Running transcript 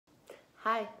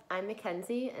Hi, I'm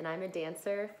Mackenzie and I'm a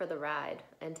dancer for the ride.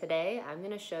 And today I'm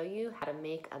going to show you how to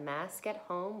make a mask at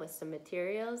home with some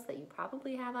materials that you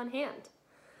probably have on hand.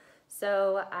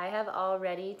 So I have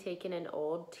already taken an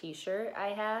old t-shirt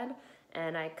I had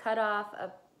and I cut off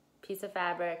a piece of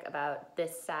fabric about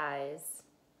this size.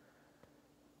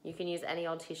 You can use any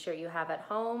old t-shirt you have at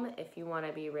home. If you want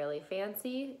to be really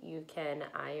fancy, you can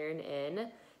iron in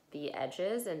the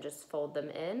edges and just fold them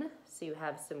in so you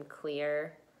have some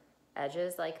clear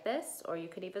edges like this, or you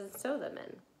could even sew them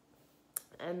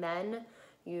in. And then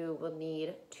you will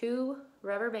need 2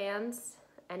 rubber bands,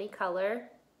 any color,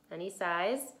 any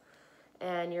size,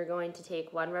 and you're going to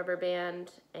take 1 rubber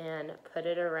band and put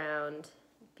it around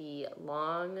the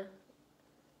long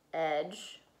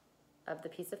edge of the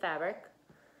piece of fabric.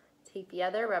 Take the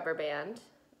other rubber band,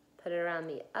 put it around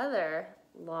the other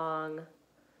long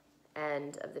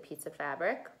end of the piece of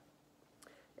fabric,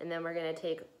 and then we're going to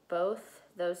take both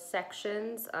those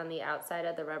sections on the outside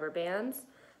of the rubber bands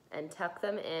and tuck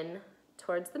them in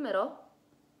towards the middle.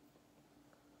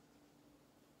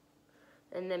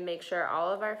 And then make sure all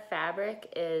of our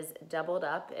fabric is doubled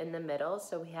up in the middle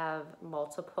so we have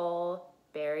multiple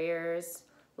barriers,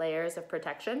 layers of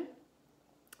protection.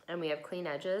 And we have clean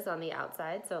edges on the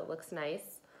outside so it looks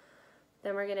nice.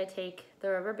 Then we're going to take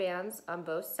the rubber bands on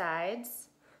both sides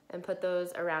and put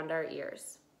those around our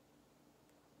ears.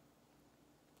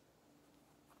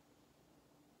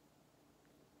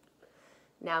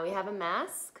 Now we have a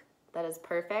mask that is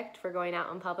perfect for going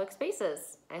out in public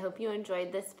spaces. I hope you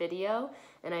enjoyed this video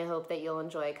and I hope that you'll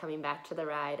enjoy coming back to the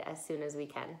ride as soon as we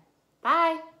can.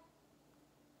 Bye!